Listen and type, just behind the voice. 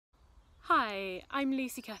Hi, I'm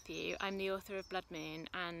Lucy Cuthew. I'm the author of Blood Moon,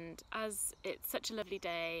 and as it's such a lovely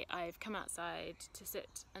day, I've come outside to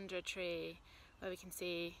sit under a tree where we can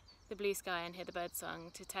see the blue sky and hear the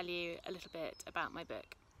birdsong to tell you a little bit about my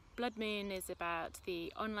book. Blood Moon is about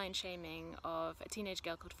the online shaming of a teenage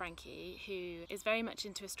girl called Frankie, who is very much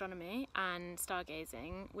into astronomy and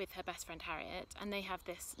stargazing with her best friend Harriet, and they have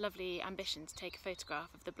this lovely ambition to take a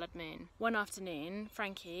photograph of the blood moon. One afternoon,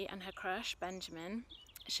 Frankie and her crush, Benjamin,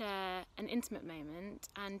 share an intimate moment,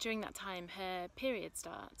 and during that time her period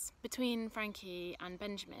starts. Between Frankie and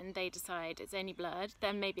Benjamin, they decide it's only blood.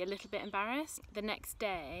 They're maybe a little bit embarrassed. The next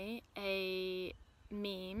day, a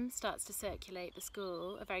meme starts to circulate the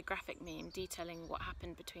school, a very graphic meme detailing what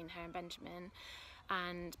happened between her and Benjamin,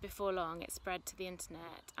 and before long it spread to the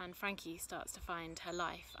internet and Frankie starts to find her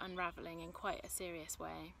life unravelling in quite a serious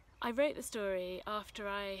way. I wrote the story after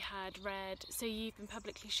I had read So You've Been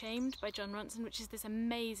Publicly Shamed by Jon Ronson, which is this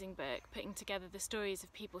amazing book putting together the stories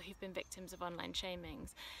of people who've been victims of online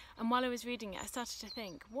shamings. And while I was reading it, I started to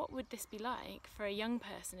think, what would this be like for a young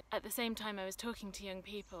person? At the same time, I was talking to young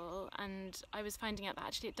people and I was finding out that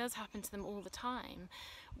actually it does happen to them all the time.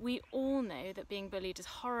 We all know that being bullied is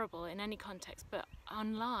horrible in any context, but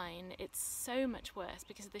online it's so much worse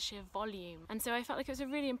because of the sheer volume. And so I felt like it was a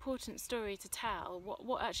really important story to tell,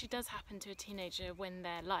 what actually does happen to a teenager when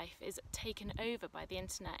their life is taken over by the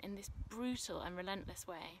internet in this brutal and relentless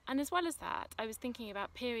way. And as well as that, I was thinking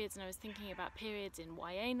about periods, and I was thinking about periods in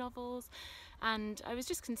YA novels, and I was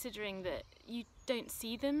just considering that you don't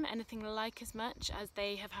see them anything like as much as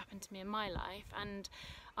they have happened to me in my life. And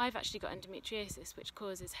I've actually got endometriosis, which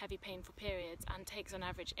causes heavy painful periods and takes on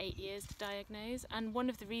average 8 years to diagnose. And one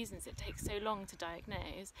of the reasons it takes so long to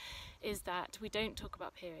diagnose is that we don't talk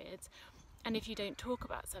about periods. And if you don't talk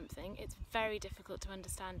about something, it's very difficult to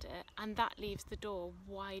understand it, and that leaves the door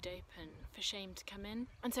wide open for shame to come in.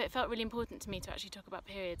 And so it felt really important to me to actually talk about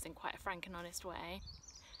periods in quite a frank and honest way.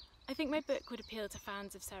 I think my book would appeal to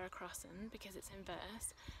fans of Sarah Crossan because it's in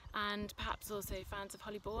verse, and perhaps also fans of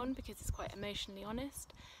Holly Bourne because it's quite emotionally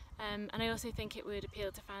honest. And I also think it would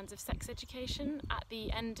appeal to fans of sex education. At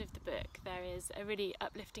the end of the book there is a really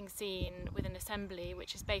uplifting scene with an assembly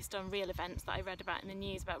which is based on real events that I read about in the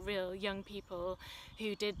news, about real young people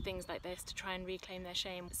who did things like this to try and reclaim their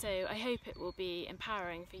shame. So I hope it will be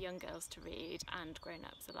empowering for young girls to read and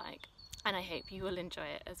grown-ups alike. And I hope you will enjoy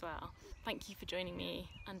it as well. Thank you for joining me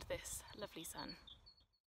under this lovely sun.